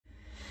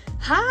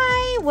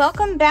Hi,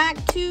 welcome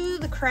back to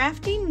the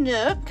Crafty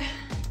Nook.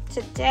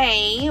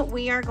 Today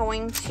we are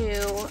going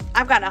to,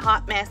 I've got a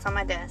hot mess on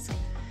my desk,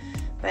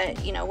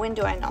 but you know, when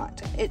do I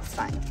not? It's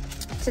fine.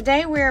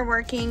 Today we're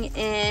working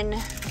in,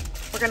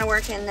 we're going to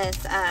work in this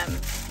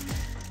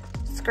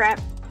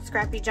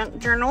Scrappy junk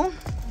journal.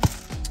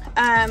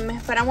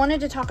 But I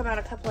wanted to talk about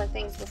a couple of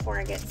things before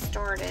I get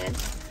started.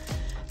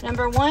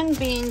 Number one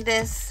being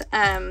this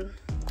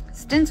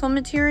stencil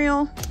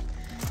material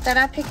that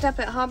I picked up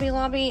at Hobby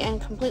Lobby and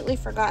completely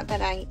forgot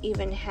that I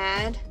even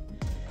had.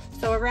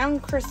 So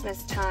around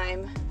Christmas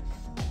time,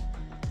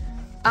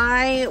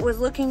 I was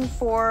looking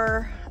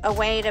for a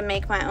way to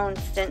make my own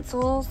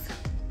stencils,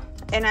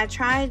 and I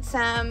tried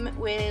some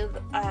with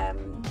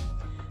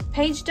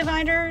page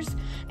dividers,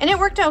 and it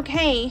worked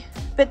okay.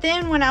 But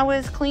then when I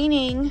was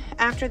cleaning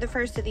after the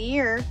first of the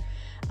year,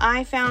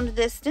 I found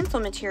this stencil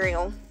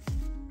material,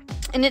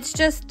 and it's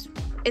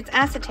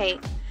acetate.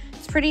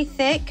 It's pretty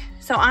thick.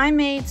 So I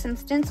made some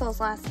stencils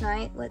last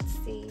night. Let's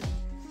see.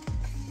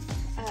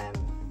 Let's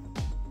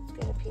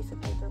get a piece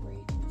of paper where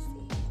you can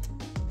see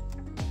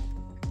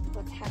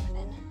what's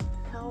happening.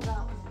 How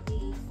about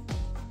these?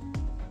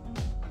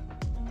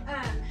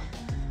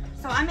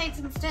 So I made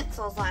some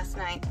stencils last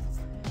night.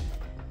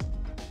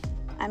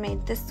 I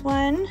made this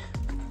one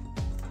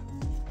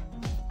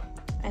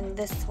and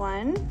this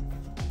one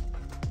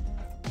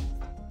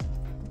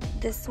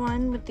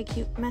with the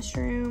cute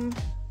mushroom.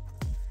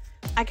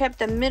 I kept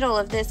the middle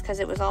of this because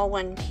it was all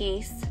one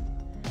piece.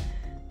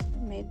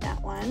 Made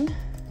that one.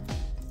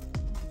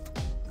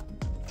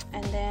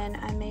 And then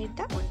I made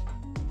that one.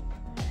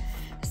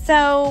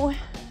 So,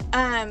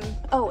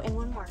 oh, and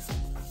one more.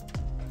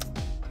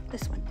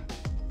 This one.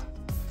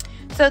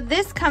 So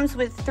this comes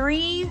with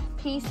 3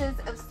 pieces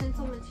of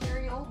stencil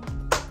material,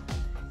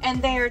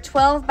 and they are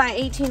 12 by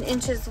 18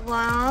 inches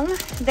long.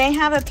 They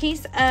have a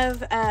piece of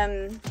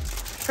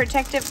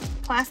protective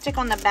plastic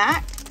on the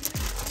back.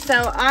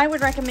 So I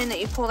would recommend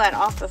that you pull that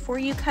off before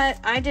you cut.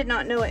 I did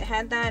not know it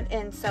had that,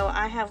 and so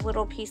I have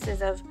little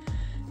pieces of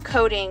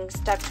coating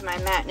stuck to my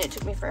mat, and it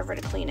took me forever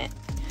to clean it.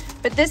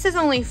 But this is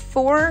only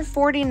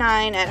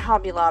 $4.49 at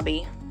Hobby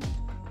Lobby.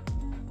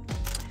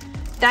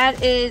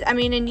 That is, I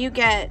mean, and you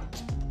get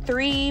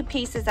 3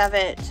 pieces of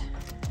it.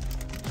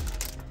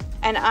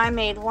 And I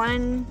made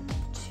 1,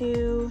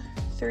 2,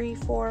 3,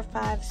 4,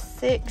 5,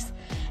 6.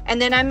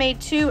 And then I made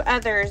 2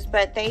 others,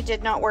 but they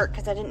did not work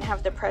because I didn't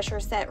have the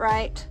pressure set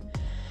right.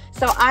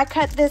 So I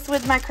cut this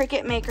with my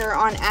Cricut Maker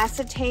on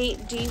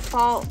acetate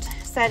default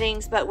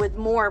settings, but with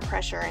more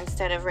pressure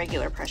instead of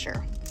regular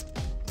pressure.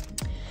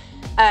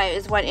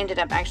 Is what ended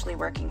up actually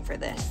working for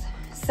this.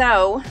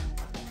 So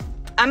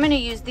I'm going to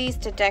use these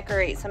to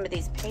decorate some of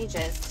these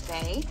pages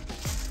today.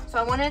 So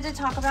I wanted to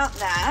talk about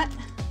that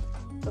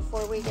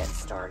before we get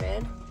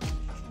started.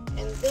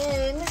 And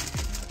then,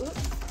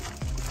 oops,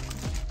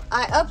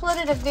 I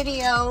uploaded a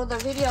video. The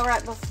video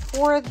right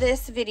before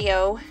this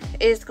video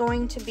is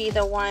going to be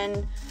the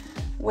one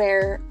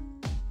where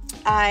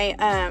I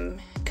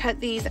cut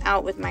these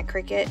out with my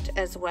Cricut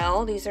as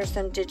well. These are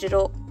some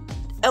digital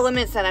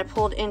elements that I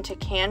pulled into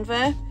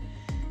Canva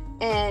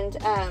and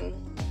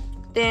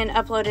then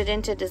uploaded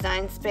into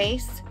Design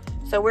Space.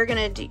 So we're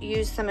going to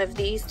use some of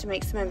these to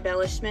make some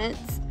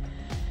embellishments.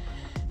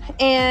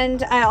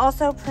 And I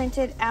also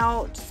printed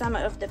out some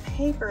of the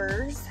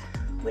papers,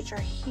 which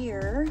are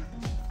here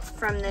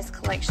from this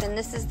collection.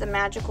 This is the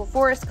Magical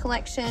Forest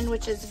collection,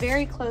 which is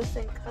very close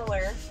in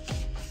color,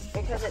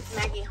 because it's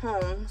Maggie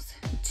Holmes,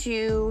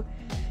 to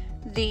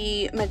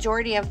the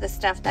majority of the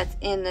stuff that's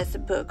in this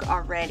book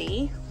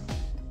already.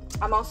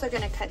 I'm also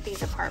going to cut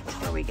these apart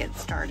before we get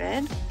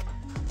started.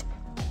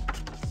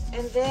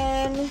 And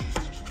then,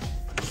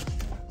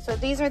 so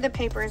these are the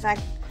papers. I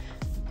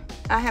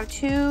have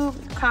 2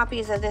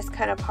 copies of this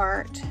cut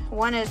apart.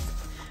 One is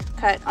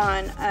cut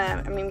on,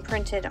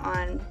 printed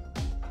on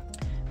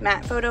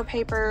matte photo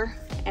paper,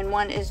 and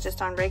one is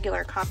just on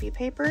regular copy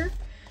paper.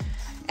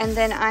 And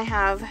then I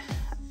have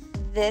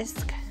this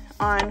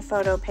on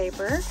photo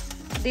paper.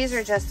 These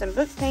are just some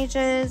book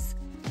pages.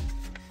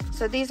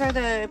 So these are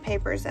the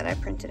papers that I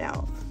printed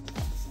out.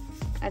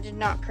 I did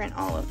not print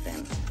all of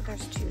them.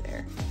 There's 2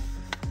 there.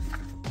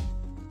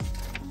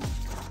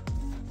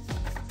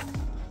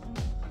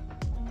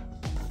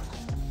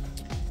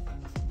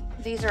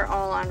 These are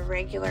all on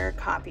regular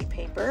copy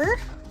paper,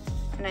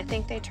 and I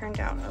think they turned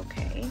out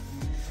okay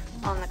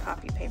on the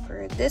copy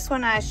paper. This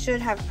one I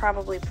should have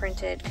probably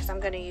printed because I'm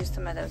going to use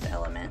some of those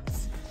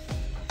elements.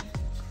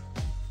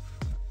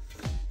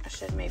 I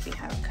should maybe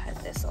have cut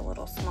this a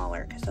little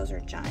smaller because those are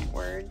giant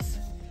words.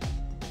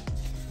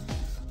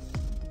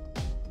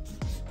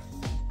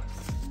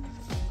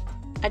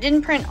 I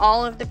didn't print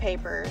all of the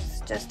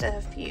papers, just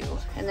a few.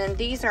 And then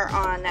these are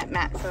on that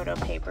matte photo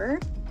paper.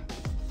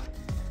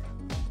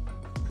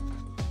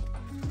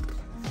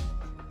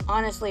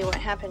 Honestly, what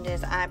happened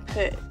is I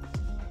put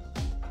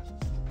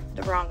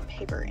the wrong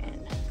paper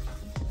in.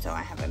 So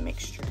I have a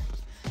mixture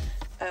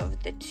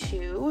of the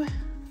 2.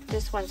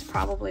 This one's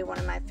probably one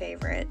of my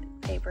favorite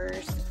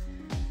papers,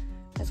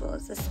 as well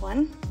as this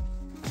one.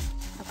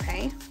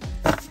 Okay.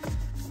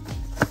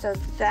 So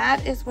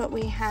that is what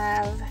we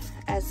have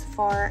as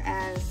far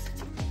as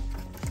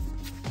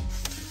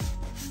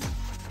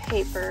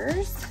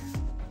papers.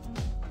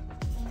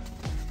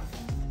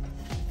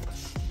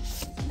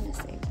 I'm going to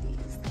save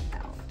these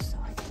out so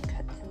I can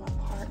cut them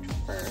apart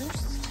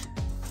first.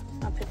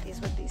 I'll put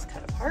these with these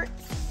cut apart.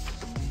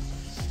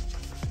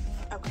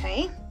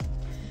 Okay.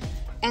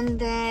 And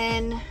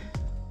then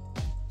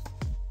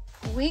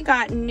we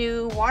got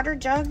new water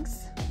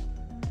jugs.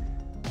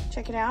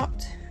 Check it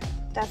out.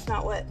 That's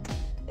not what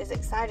is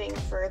exciting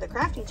for the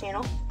crafting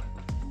channel.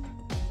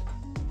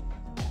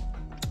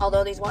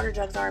 Although these water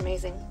jugs are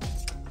amazing.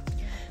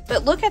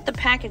 But look at the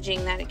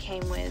packaging that it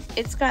came with.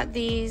 It's got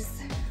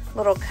these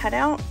little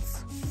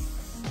cutouts.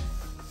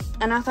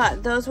 And I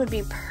thought those would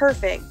be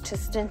perfect to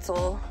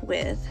stencil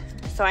with.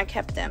 So I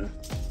kept them.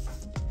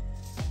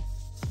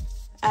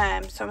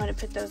 So I'm going to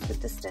put those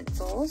with the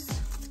stencils.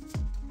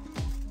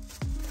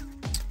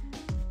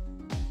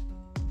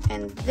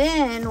 And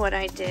then what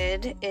I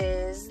did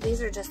is,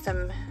 these are just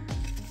some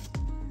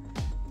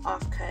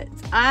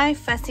offcuts. I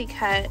fussy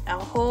cut a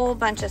whole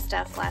bunch of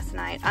stuff last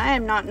night. I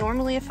am not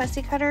normally a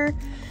fussy cutter,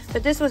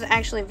 but this was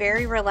actually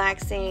very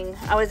relaxing.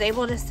 I was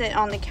able to sit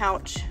on the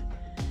couch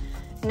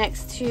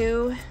next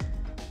to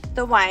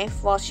the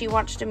wife while she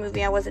watched a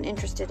movie I wasn't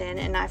interested in,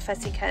 and I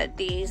fussy cut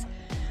these.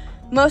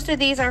 Most of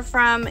these are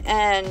from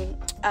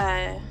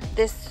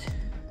this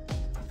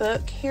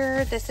book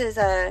here. This is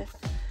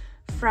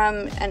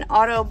from an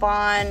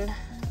Audubon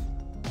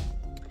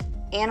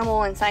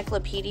animal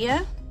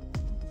encyclopedia.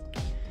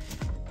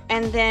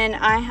 And then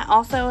I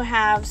also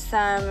have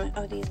some,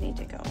 oh, these need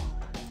to go.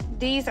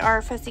 These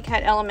are fussy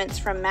cut elements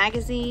from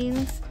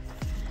magazines.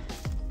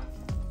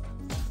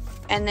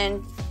 And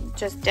then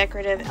just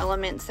decorative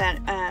elements that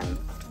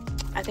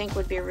I think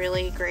would be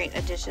really great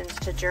additions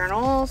to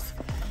journals.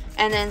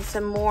 And then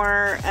some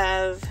more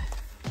of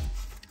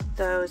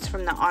those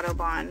from the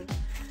Audubon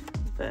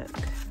book.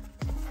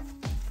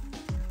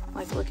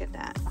 Like, look at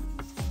that.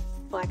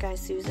 Black Eye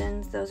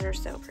Susans, those are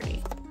so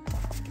pretty.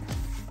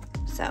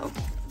 So,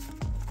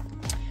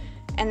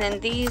 and then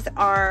these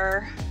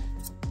are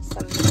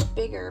some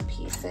bigger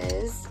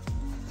pieces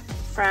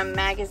from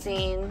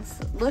magazines.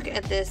 Look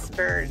at this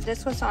bird.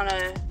 This was on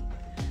a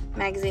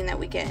magazine that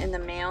we get in the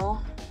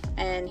mail,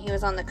 and he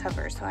was on the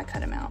cover, so I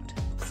cut him out.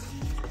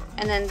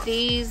 And then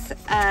these,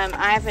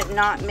 I haven't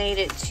not made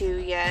it to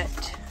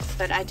yet,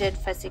 but I did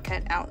fussy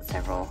cut out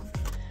several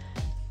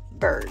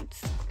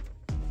birds.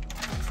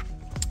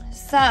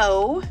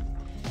 So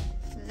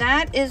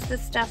that is the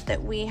stuff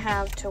that we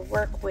have to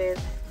work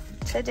with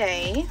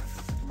today.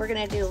 We're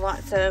gonna do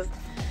lots of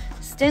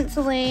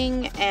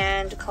stenciling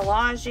and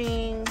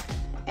collaging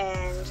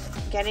and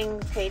getting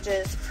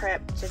pages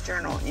prepped to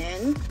journal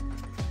in.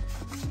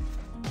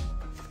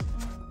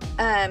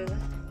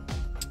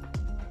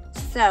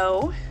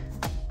 So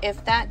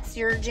if that's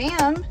your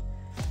jam,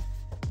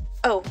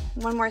 oh,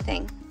 one more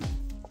thing.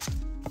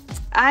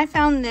 I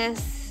found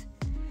this.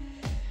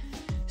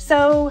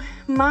 So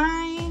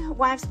my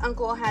wife's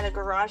uncle had a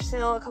garage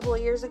sale a couple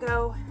of years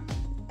ago,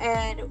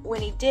 and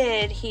when he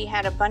did, he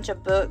had a bunch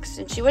of books,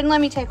 and she wouldn't let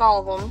me take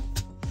all of them.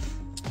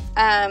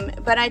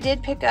 But I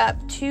did pick up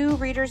 2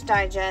 Reader's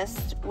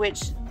Digest,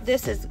 which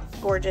this is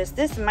gorgeous.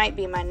 This might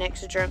be my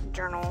next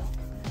journal.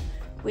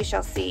 We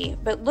shall see.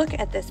 But look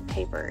at this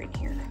paper in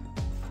here.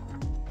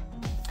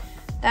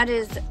 That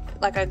is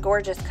like a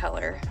gorgeous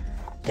color.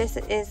 This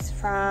is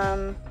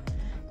from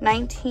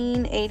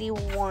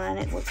 1981,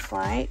 it looks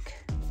like.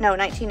 No,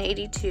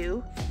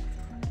 1982.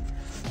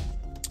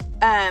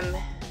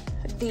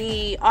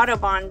 The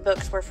Audubon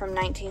books were from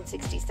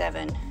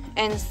 1967.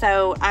 And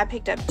so I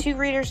picked up 2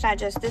 Reader's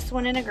Digest, this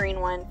one and a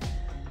green one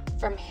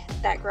from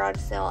that garage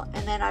sale.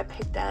 And then I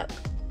picked up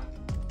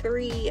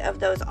 3 of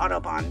those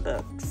Audubon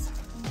books.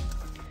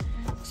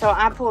 So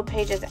I pulled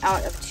pages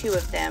out of 2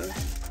 of them.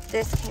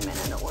 This came in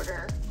an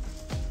order.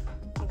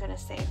 I'm gonna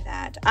save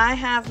that. I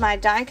have my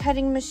die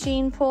cutting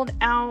machine pulled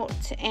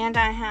out, and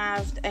I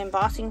have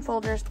embossing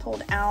folders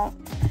pulled out.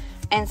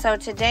 And so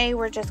today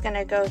we're just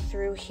gonna go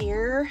through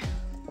here,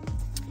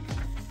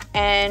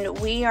 and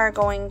we are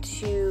going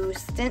to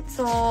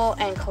stencil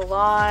and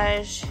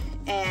collage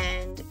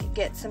and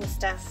get some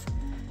stuff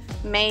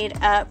made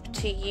up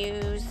to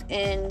use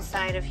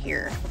inside of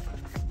here.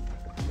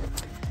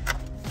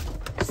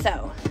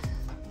 So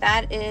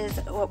that is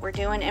what we're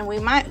doing, and we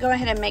might go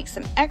ahead and make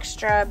some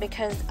extra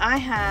because I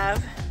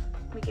have,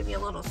 let me give you a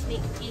little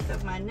sneak peek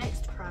of my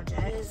next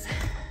project, is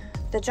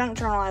the junk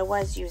journal I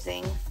was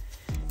using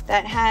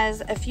that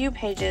has a few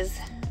pages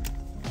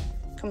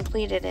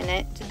completed in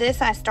it.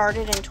 This I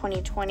started in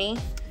 2020,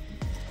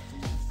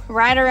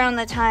 right around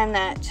the time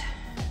that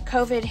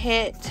COVID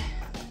hit,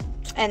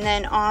 and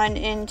then on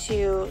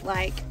into,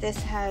 like, this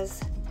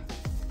has,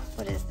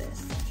 what is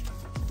this?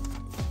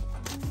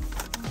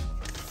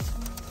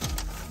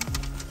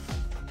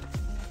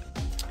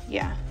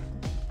 Yeah,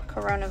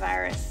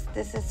 coronavirus.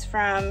 This is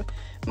from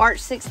March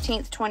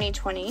 16th,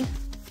 2020.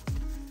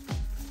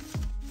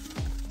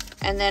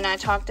 And then I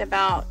talked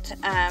about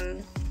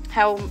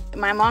how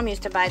my mom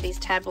used to buy these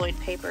tabloid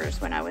papers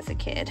when I was a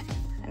kid.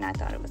 And and I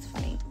thought it was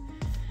funny.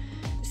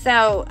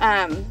 So,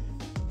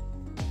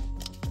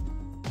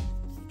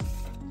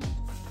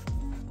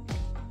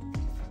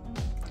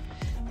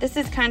 this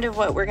is kind of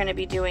what we're going to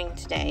be doing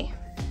today.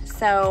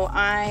 So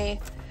I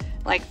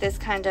like this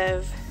kind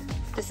of,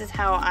 this is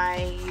how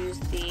I use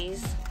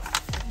these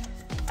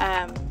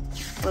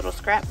little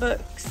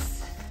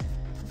scrapbooks,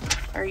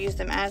 or use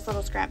them as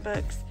little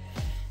scrapbooks.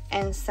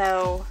 And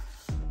so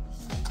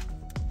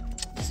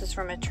this is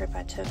from a trip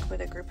I took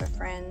with a group of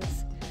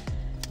friends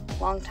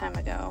a long time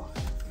ago.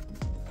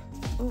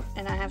 Ooh,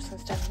 and I have some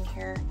stuff in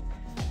here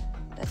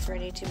that's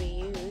ready to be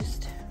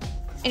used.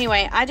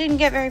 Anyway, I didn't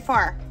get very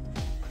far,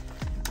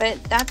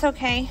 but that's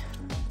okay.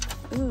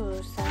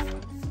 Ooh,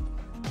 some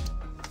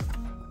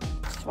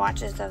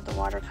swatches of the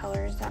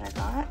watercolors that I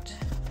got.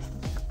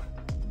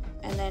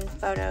 And then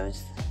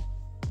photos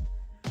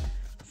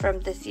from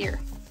this year.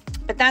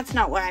 But that's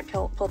not why I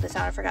pulled this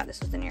out. I forgot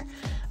this was in here.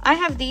 I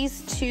have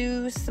these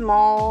two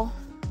small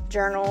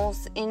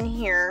journals in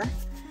here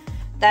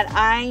that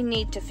I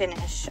need to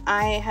finish.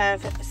 I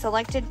have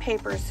selected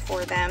papers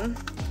for them,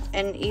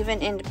 and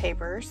even end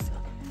papers.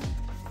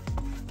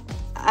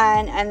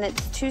 And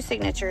it's 2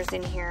 signatures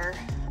in here.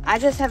 I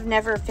just have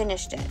never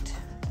finished it.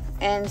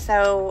 And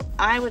so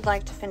I would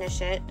like to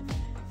finish it.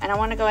 And I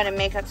want to go ahead and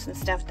make up some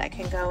stuff that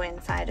can go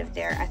inside of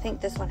there. I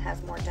think this one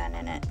has more done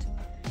in it.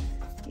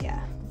 Yeah.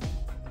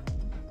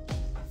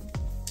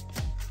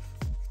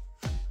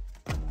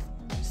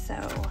 So,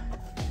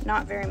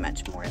 not very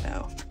much more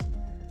though.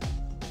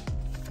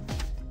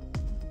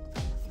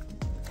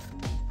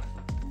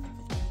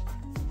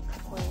 A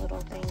couple of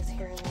little things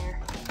here and there.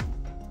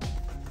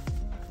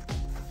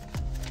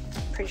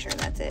 Pretty sure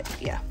that's it,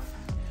 yeah.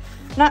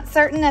 Not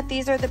certain that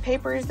these are the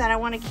papers that I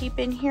want to keep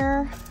in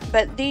here,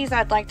 but these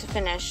I'd like to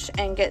finish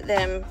and get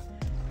them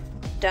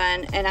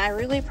done. And I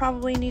really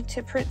probably need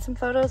to print some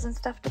photos and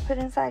stuff to put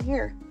inside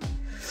here.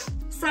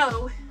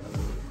 So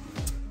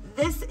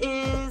this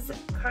is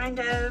kind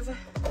of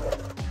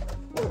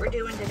what we're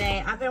doing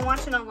today. I've been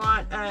watching a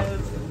lot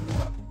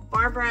of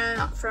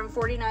Barbara from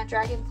 49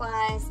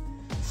 Dragonflies,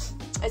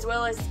 as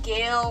well as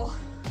Gail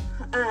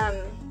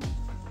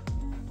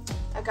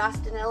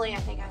Agostinelli, I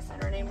think I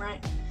said her name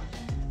right.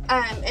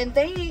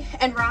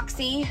 And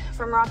Roxy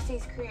from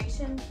Roxy's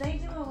Creations, they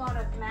do a lot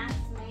of mask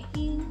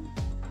making,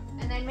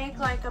 and they make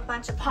like a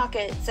bunch of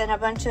pockets and a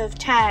bunch of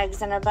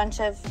tags and a bunch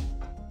of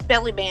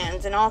belly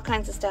bands and all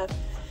kinds of stuff.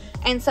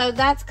 And so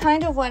that's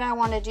kind of what I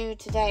want to do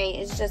today,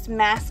 is just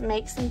mass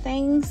make some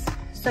things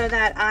so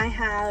that I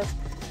have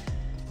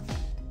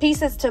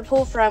pieces to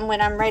pull from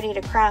when I'm ready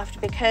to craft,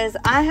 because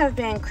I have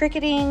been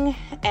cricketing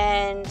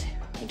and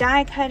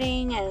die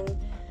cutting and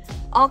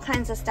all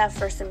kinds of stuff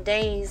for some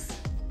days,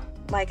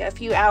 like a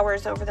few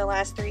hours over the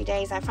last 3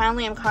 days. I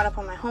finally am caught up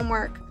on my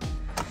homework,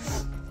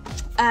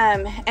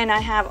 and I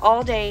have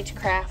all day to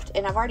craft,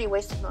 and I've already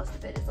wasted most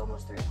of it. It's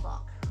almost 3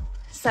 o'clock.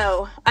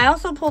 So I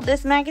also pulled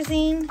this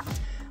magazine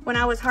when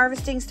I was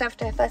harvesting stuff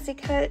to fussy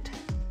cut.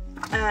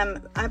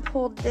 I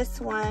pulled this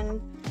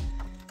one.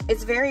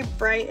 It's very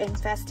bright and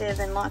festive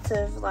and lots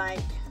of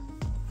like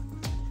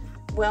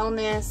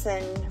wellness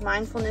and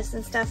mindfulness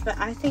and stuff, but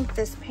I think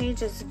this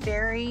page is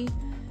very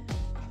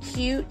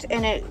cute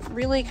and it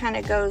really kind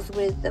of goes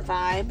with the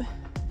vibe.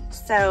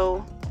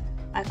 So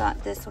I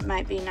thought this one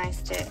might be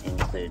nice to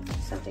include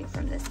something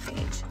from this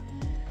page.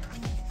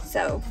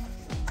 So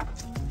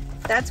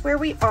that's where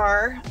we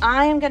are.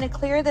 I am going to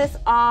clear this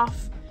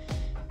off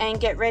and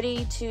get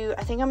ready to,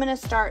 I think I'm going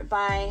to start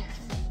by,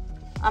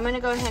 I'm going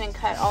to go ahead and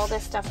cut all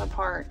this stuff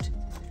apart,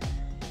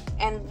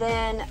 and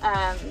then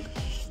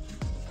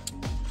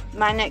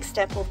my next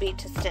step will be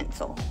to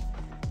stencil.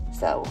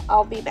 So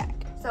I'll be back.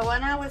 So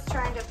when I was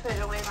trying to put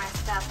away my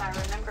stuff, I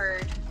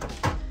remembered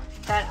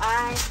that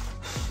I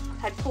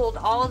had pulled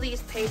all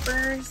these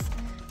papers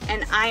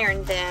and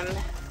ironed them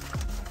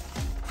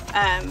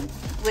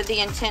with the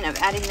intent of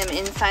adding them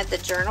inside the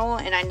journal,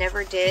 and I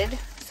never did.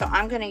 So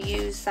I'm going to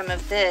use some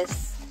of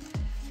this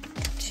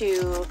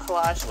to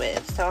collage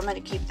with. So I'm going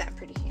to keep that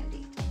pretty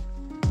handy.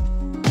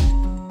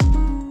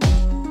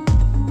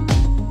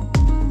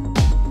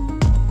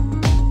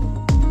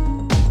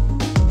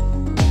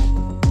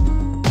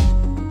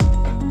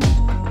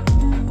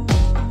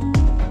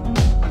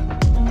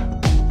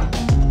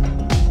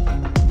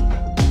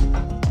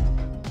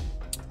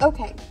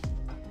 Okay,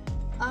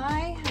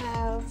 I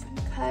have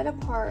cut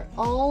apart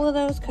all of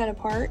those cut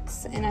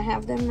aparts and I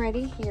have them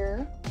ready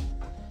here.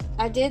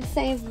 I did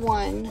save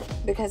one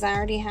because I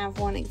already have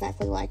one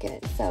exactly like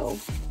it, so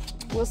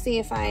we'll see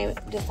if I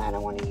decide I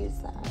want to use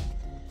that.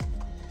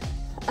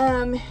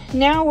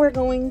 Now we're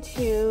going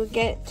to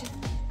get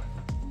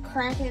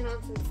cracking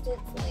on some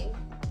stenciling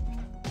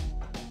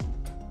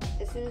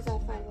as soon as I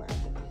find where I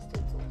put my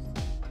stencils.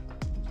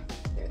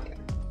 There they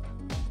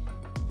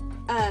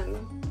are.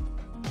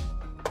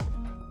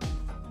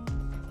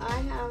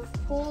 I have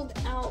pulled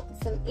out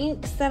some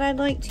inks that I'd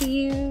like to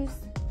use.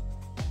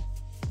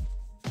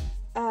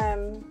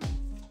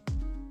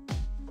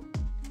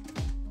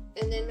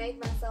 And then made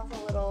myself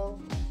a little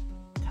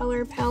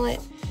color palette.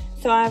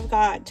 So I've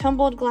got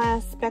tumbled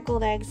glass,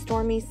 speckled egg,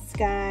 stormy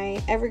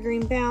sky,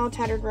 evergreen bough,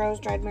 tattered rose,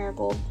 dried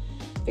marigold,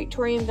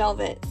 Victorian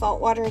velvet,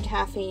 saltwater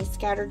taffy,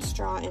 scattered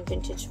straw, and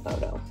vintage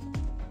photo.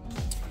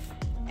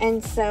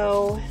 And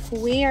so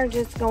we are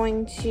just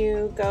going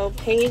to go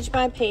page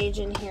by page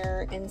in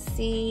here and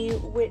see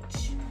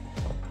which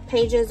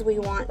pages we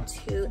want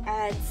to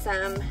add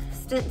some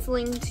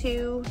stenciling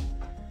to,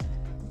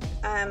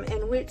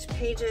 and which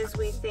pages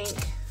we think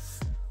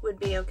would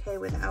be okay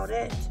without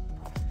it.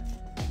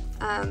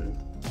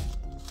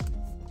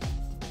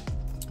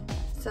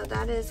 So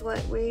that is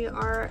what we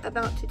are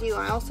about to do.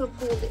 I also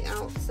pulled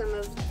out some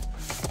of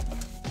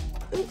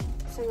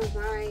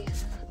my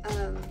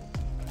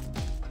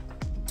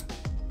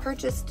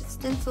purchased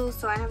stencils.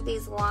 So I have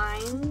these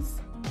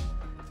lines,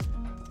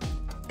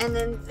 and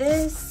then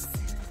this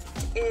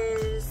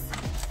is,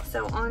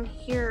 so on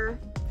here,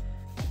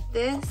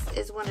 this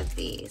is one of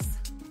these,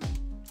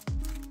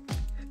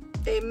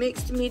 a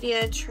mixed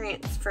media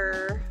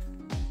transfer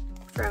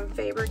from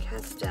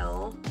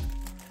Faber-Castell.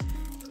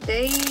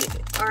 They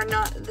are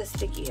not the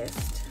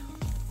stickiest,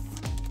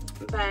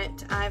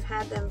 but I've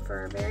had them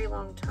for a very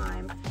long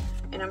time,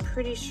 and I'm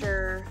pretty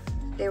sure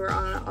they were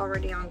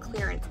already on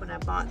clearance when I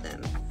bought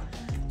them,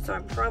 so I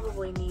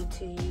probably need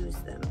to use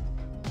them.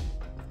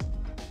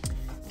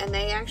 And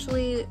they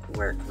actually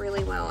work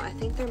really well. I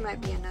think there might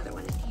be another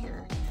one in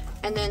here.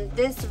 And then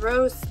this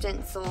rose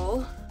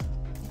stencil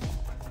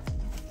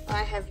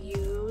I have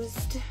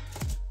used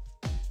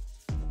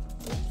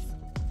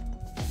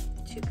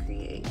to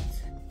create,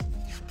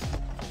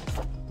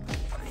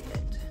 find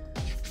it.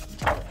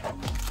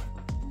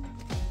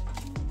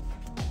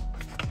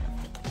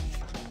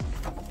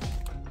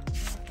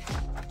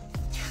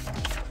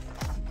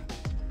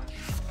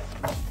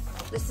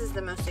 This is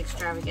the most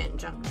extravagant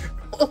junk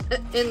journal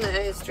in the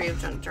history of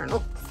junk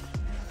journals.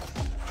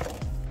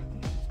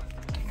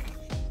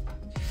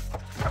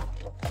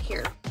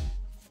 Here.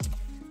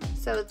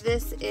 So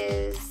this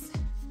is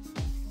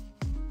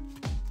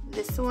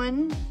this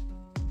one,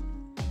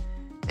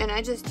 and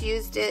I just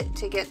used it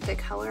to get the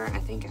color. I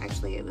think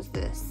actually it was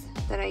this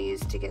that I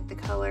used to get the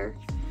color,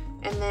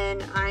 and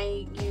then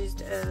I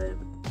used a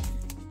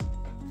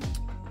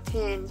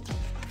pin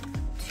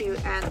to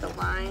add the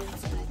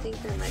lines, and I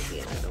think there might be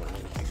another one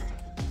in here.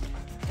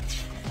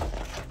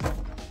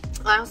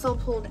 I also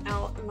pulled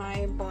out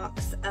my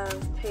box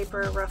of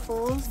paper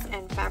ruffles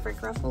and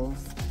fabric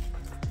ruffles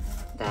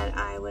that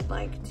I would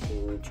like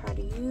to try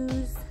to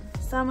use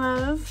some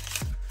of.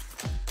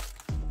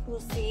 We'll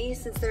see,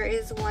 since there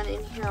is one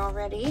in here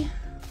already.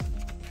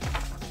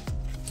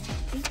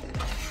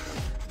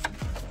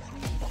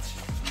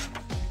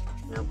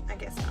 Nope, I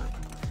guess not.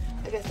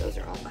 I guess those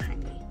are all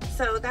behind me.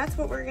 So that's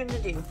what we're gonna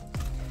do.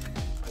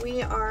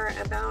 We are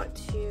about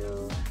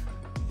to,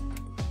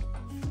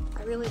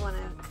 I really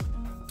wanna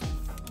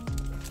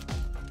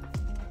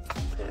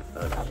put a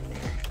photo in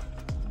there.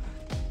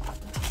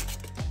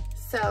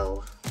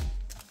 So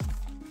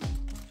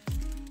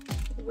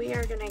we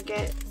are gonna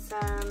get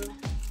some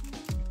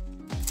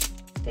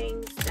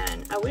things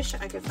done. I wish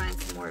I could find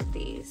some more of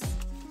these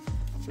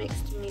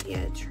mixed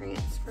media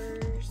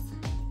transfers.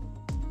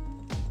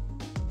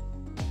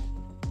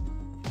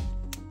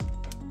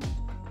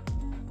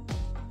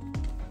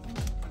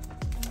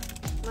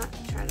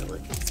 Let's try to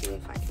look and see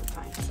if I can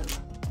find some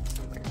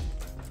somewhere.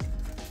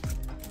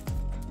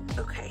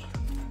 Okay.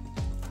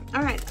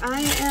 All right,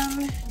 I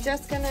am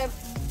just gonna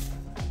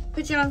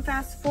put you on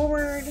fast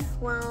forward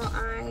while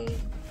I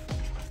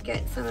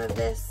get some of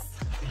this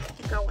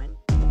going.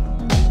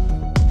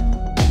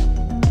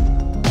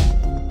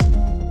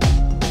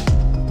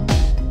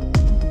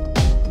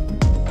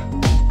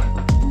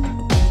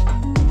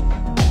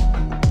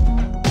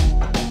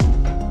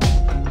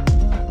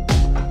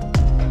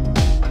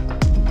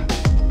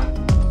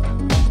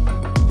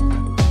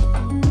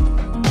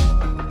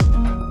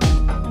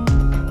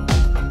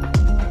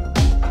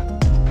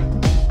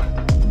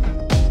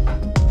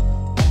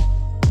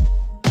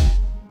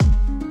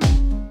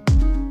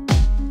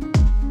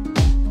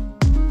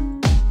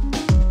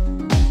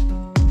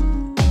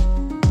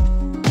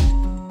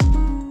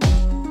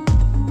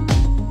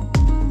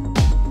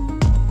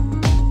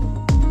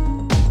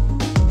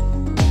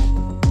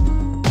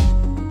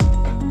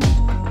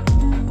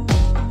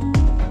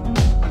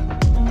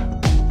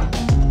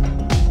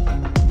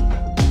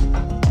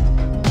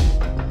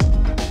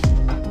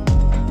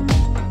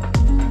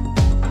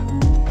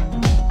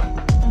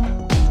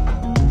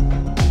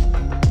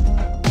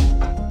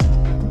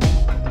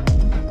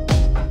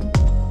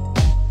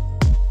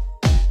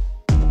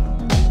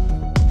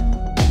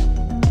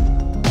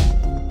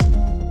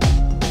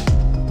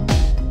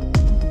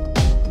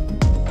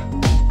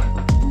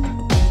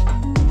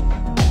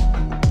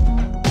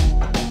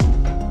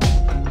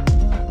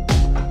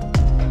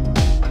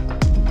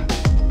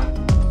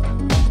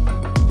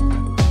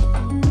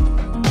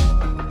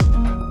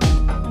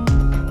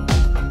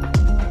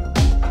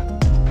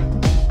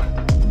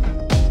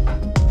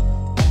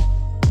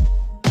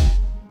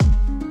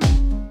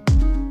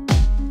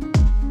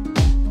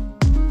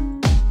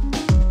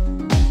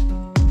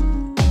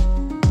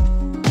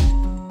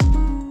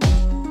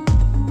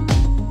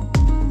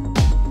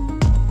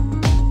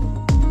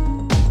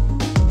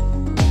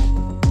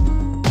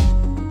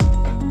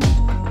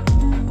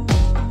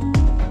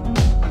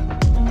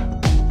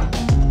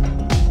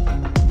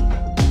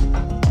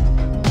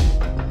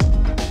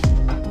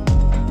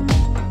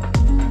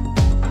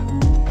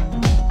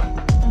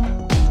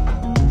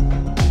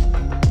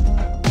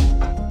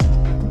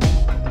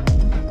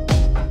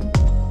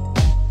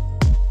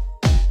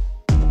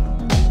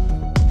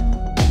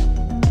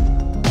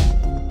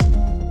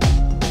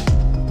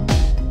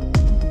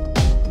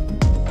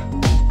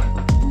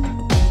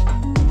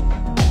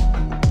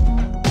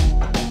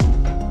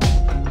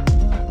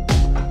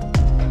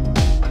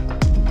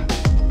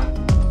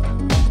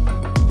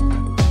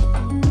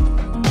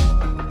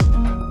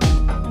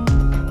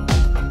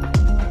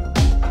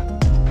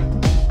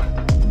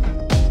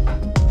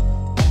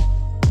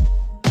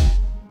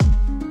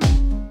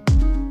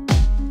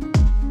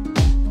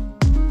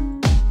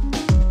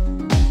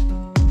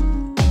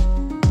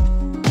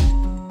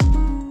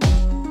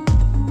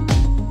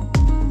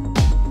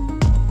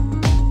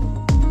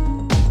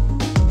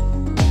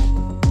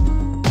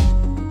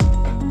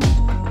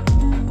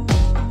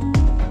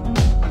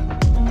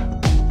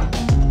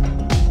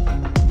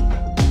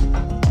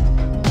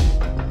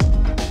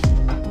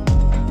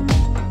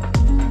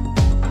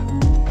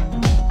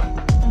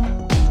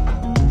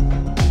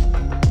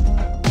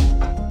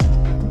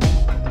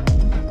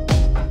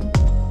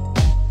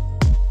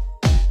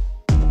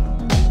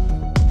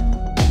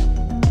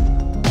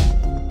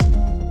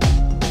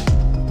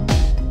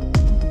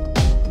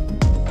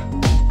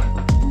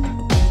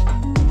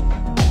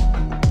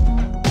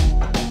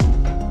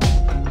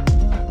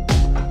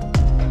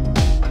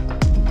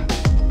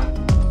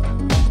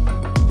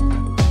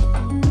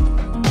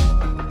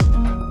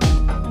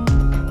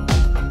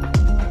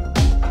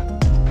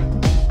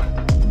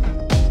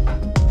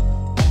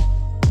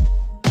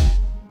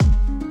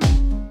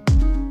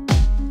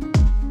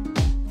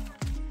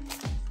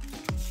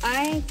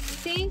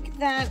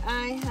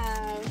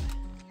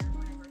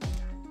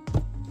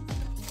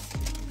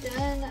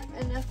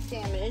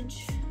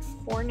 damage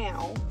for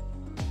now.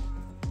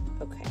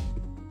 Okay,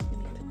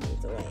 let me put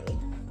these away.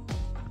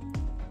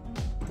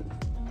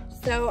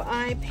 So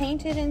I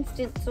painted and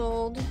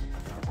stenciled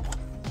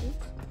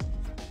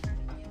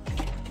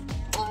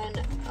on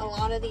a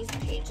lot of these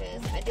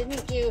pages. I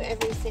didn't do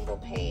every single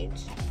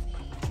page.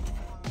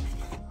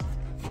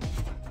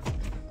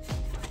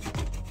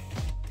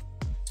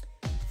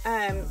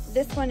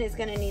 This one is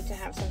going to need to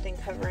have something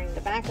covering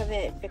the back of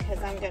it because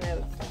I'm going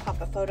to pop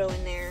a photo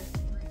in there.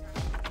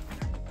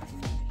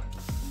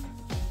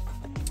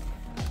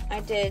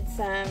 I did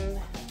some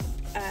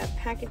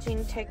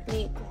packaging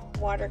technique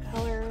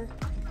watercolor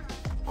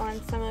on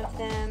some of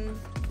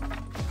them.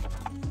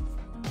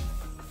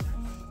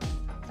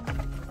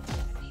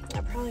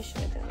 I probably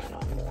should have done that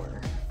on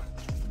more.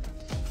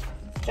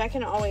 Which I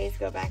can always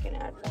go back and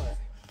add more.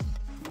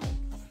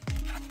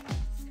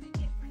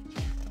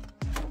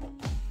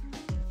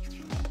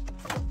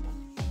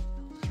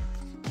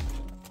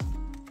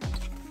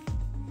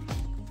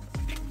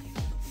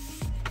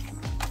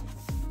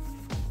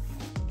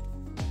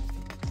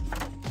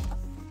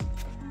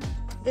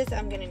 This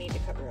I'm going to need to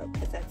cover up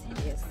because that's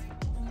hideous.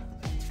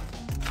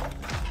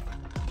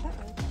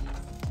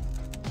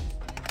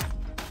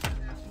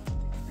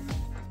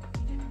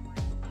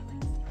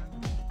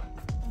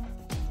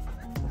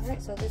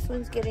 Alright, so this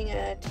one's getting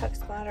a tuck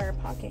spot or a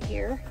pocket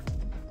here.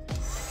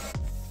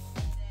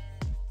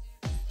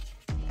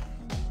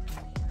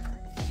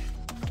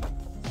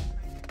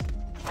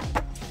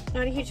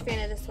 Not a huge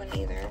fan of this one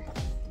either.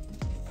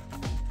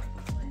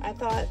 I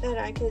thought that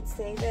I could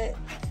save it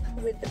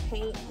with the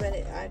paint, but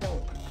I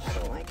don't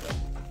like it.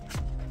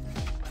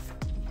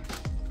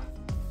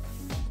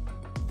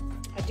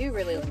 I do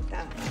really like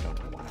that. I don't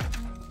know why.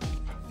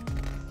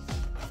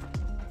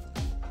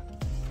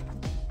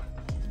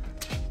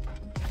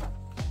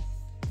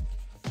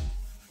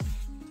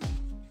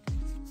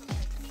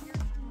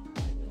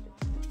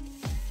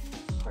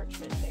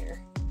 Parchment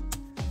there.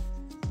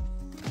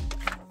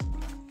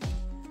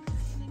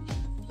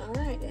 All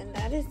right, and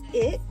that is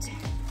it.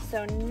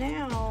 So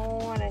now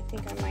what I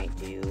think I might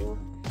do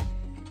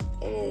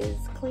is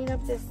clean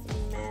up this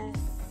mess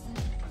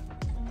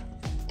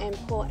and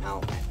pull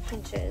out my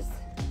punches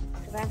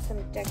because I have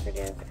some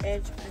decorative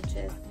edge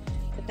punches,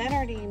 but that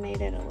already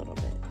made it a little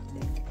bit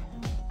thick.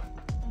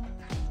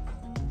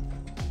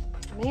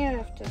 I may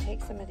have to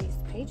take some of these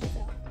pages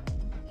out.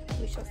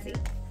 We shall see.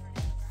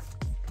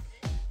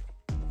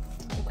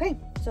 Okay,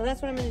 so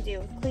that's what I'm going to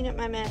do. Clean up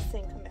my mess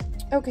and come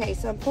back. Okay,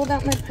 so I pulled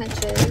out my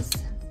punches.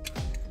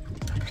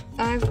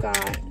 I've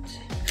got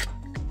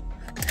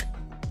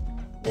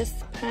this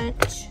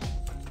punch,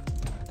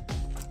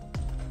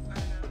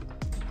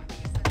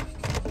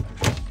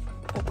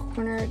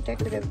 a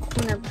decorative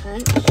corner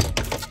punch,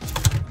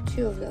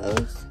 2 of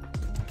those,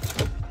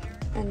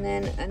 and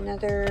then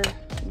another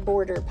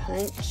border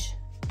punch.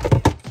 I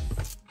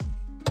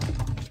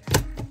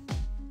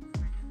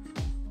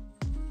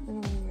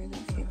don't know where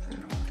that came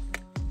from.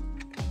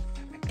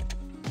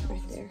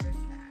 Right there.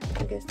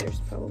 I guess there's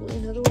probably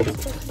another one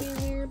supposed to be in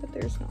there, but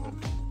there's not.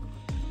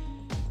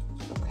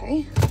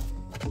 Okay.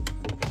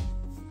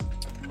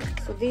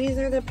 So these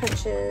are the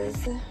punches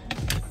that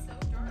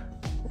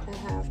I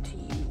have to use.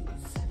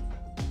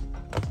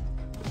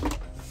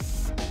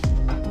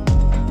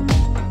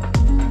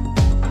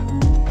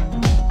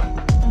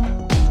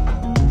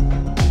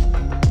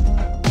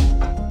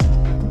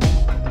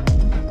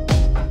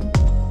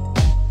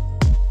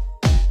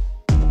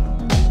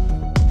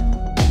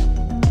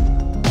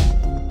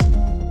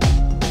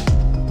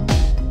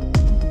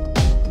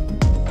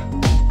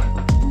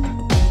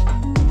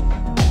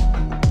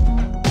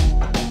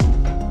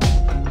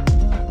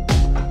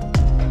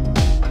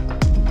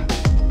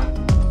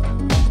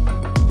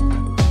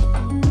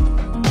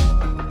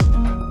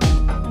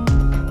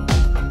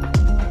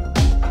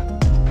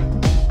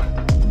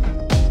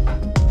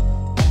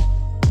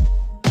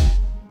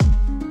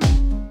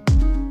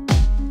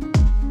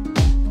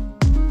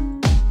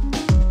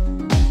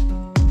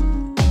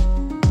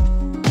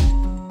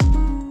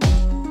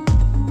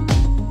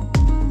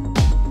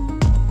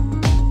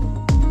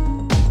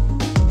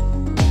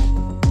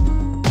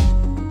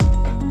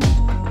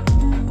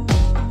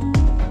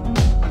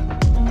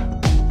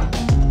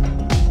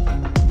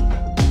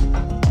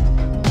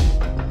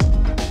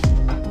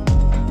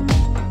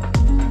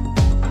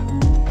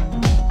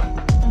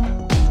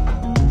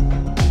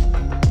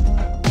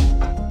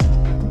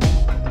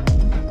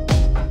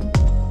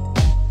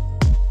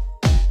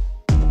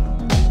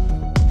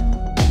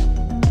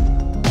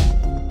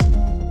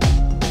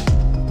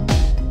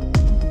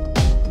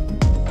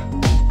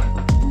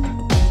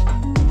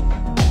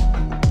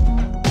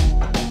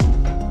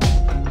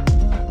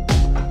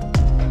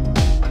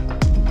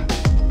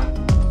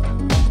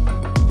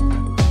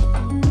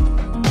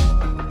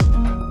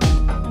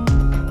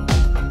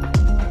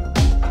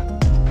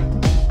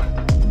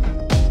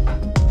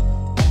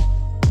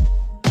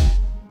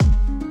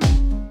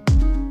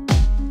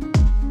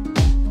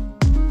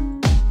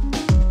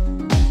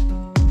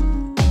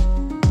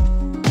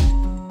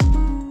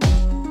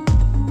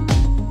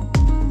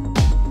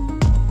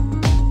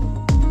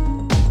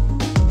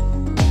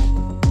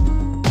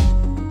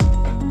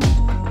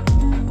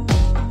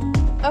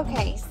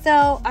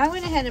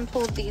 ahead and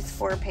pulled these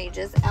 4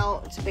 pages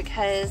out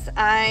because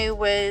I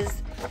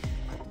was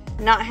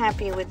not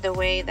happy with the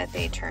way that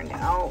they turned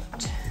out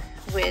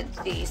with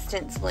the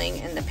stenciling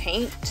and the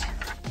paint.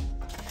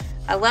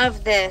 I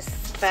love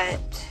this, but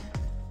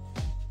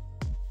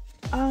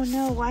oh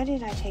no, why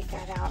did I take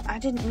that out? I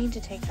didn't mean to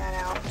take that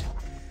out.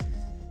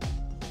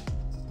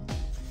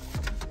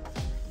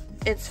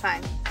 It's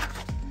fine.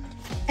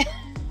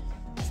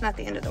 It's not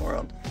the end of the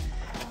world.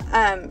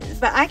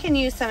 But I can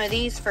use some of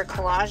these for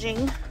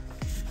collaging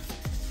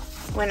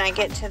when I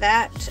get to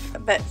that,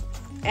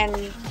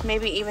 and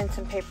maybe even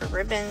some paper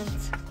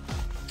ribbons.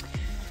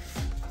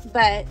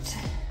 But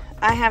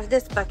I have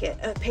this bucket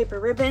of paper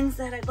ribbons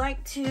that I'd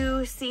like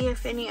to see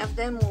if any of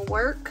them will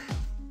work.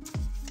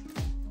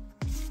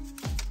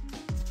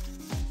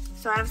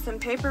 So I have some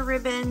paper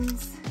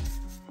ribbons,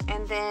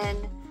 and then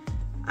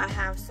I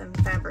have some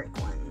fabric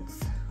ones.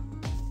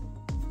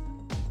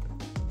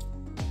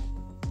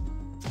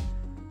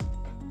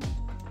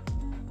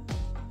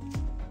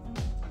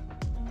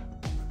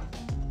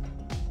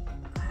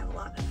 I have a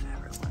lot of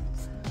fabric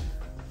ones.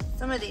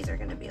 Some of these are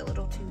going to be a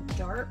little too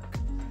dark.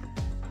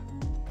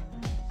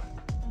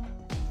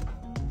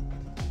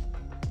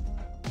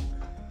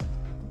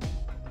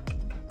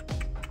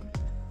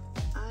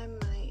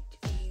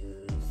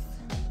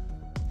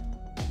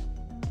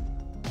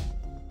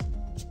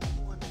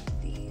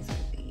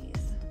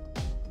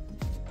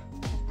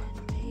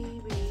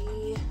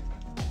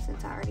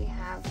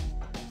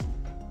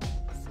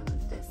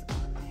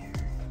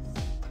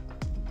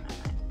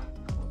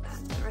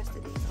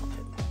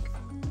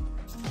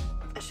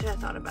 I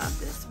thought about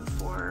this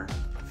before.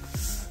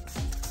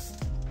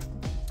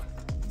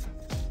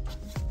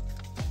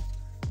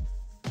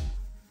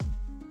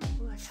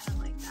 Ooh, I kind of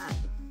like that.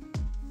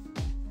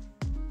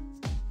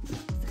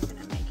 Is that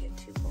gonna make it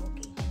too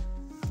bulky?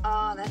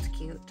 Oh, that's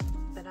cute,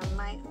 but I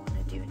might want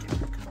to do a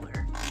different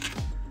color.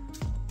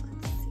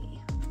 Let's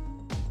see.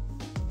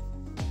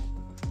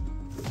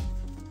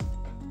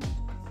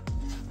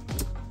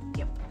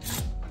 Yep.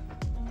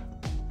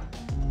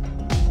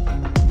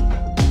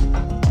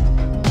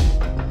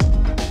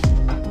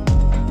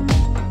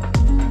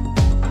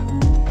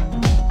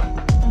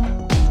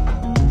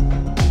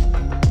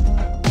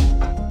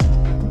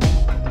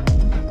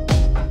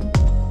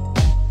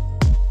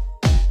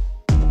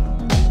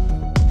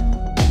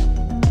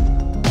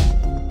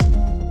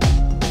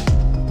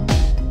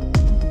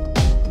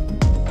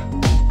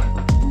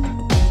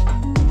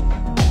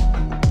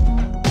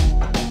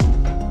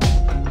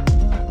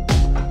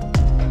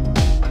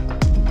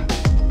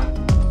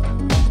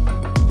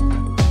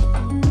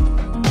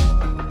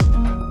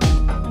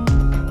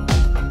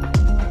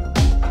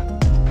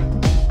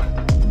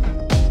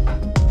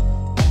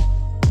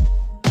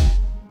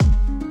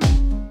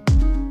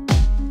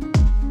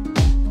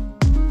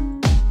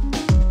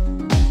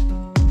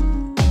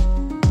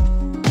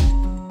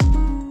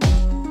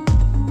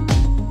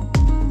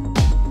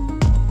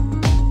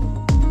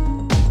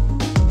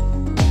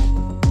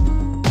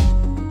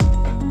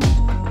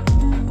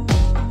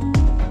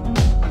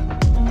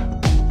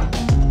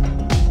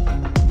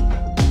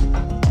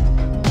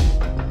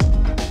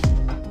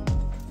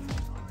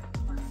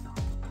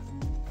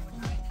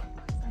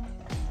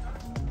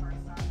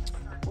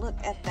 Look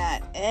at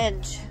that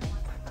edge.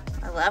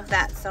 I love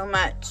that so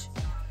much.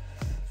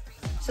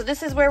 So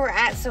this is where we're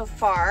at so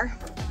far.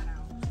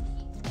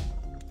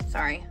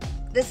 Sorry.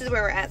 This is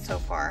where we're at so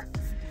far.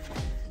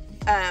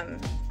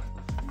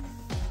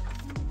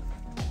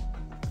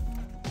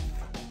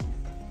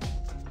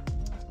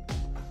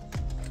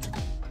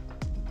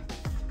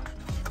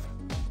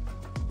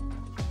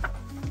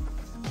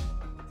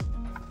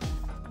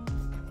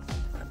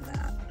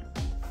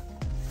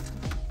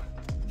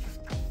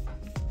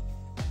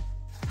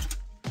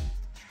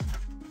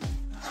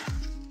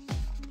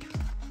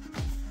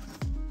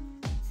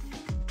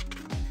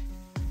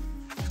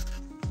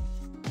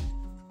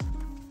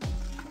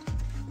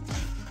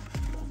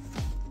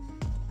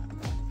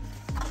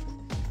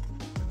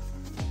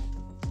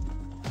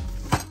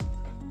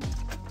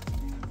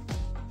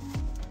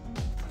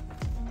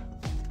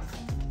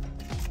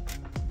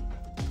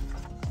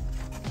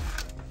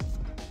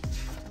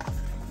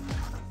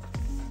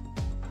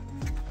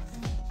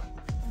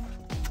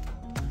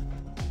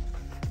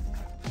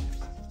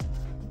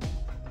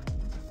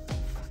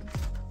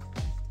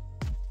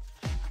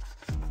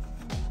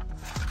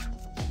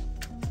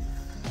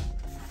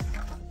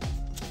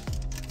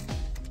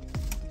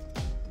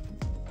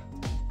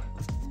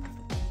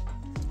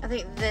 I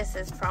think this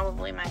is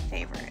probably my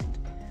favorite.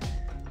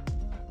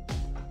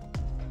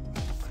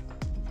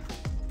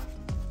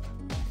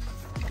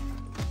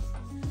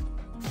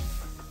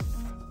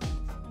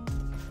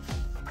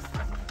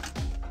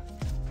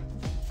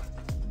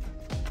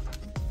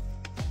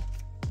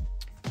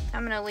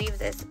 I'm gonna leave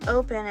this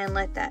open and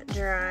let that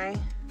dry.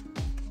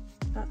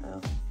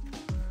 Uh-oh.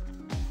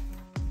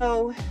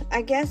 Oh,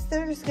 I guess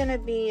there's gonna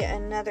be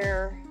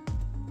another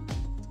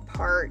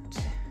part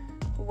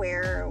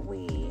where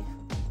we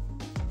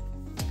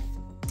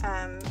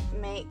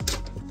make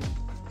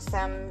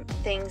some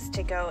things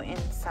to go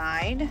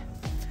inside.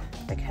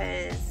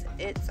 because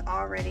it's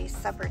already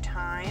supper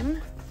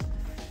time.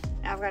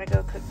 Now I've got to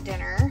go cook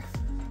dinner.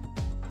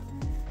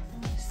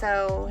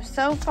 So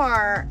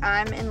far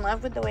I'm in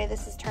love with the way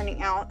this is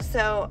turning out.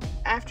 So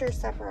after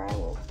supper I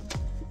will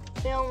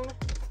film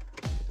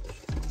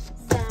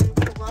some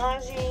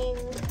collaging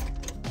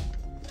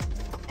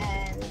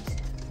and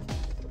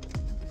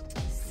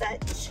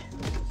such,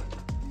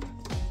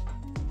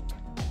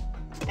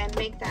 and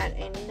make that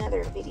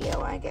another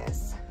video, I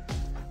guess.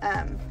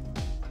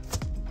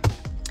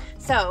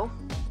 So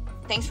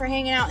thanks for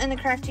hanging out in the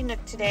Crafty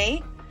Nook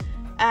today.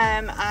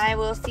 I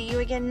will see you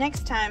again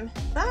next time.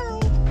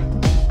 Bye.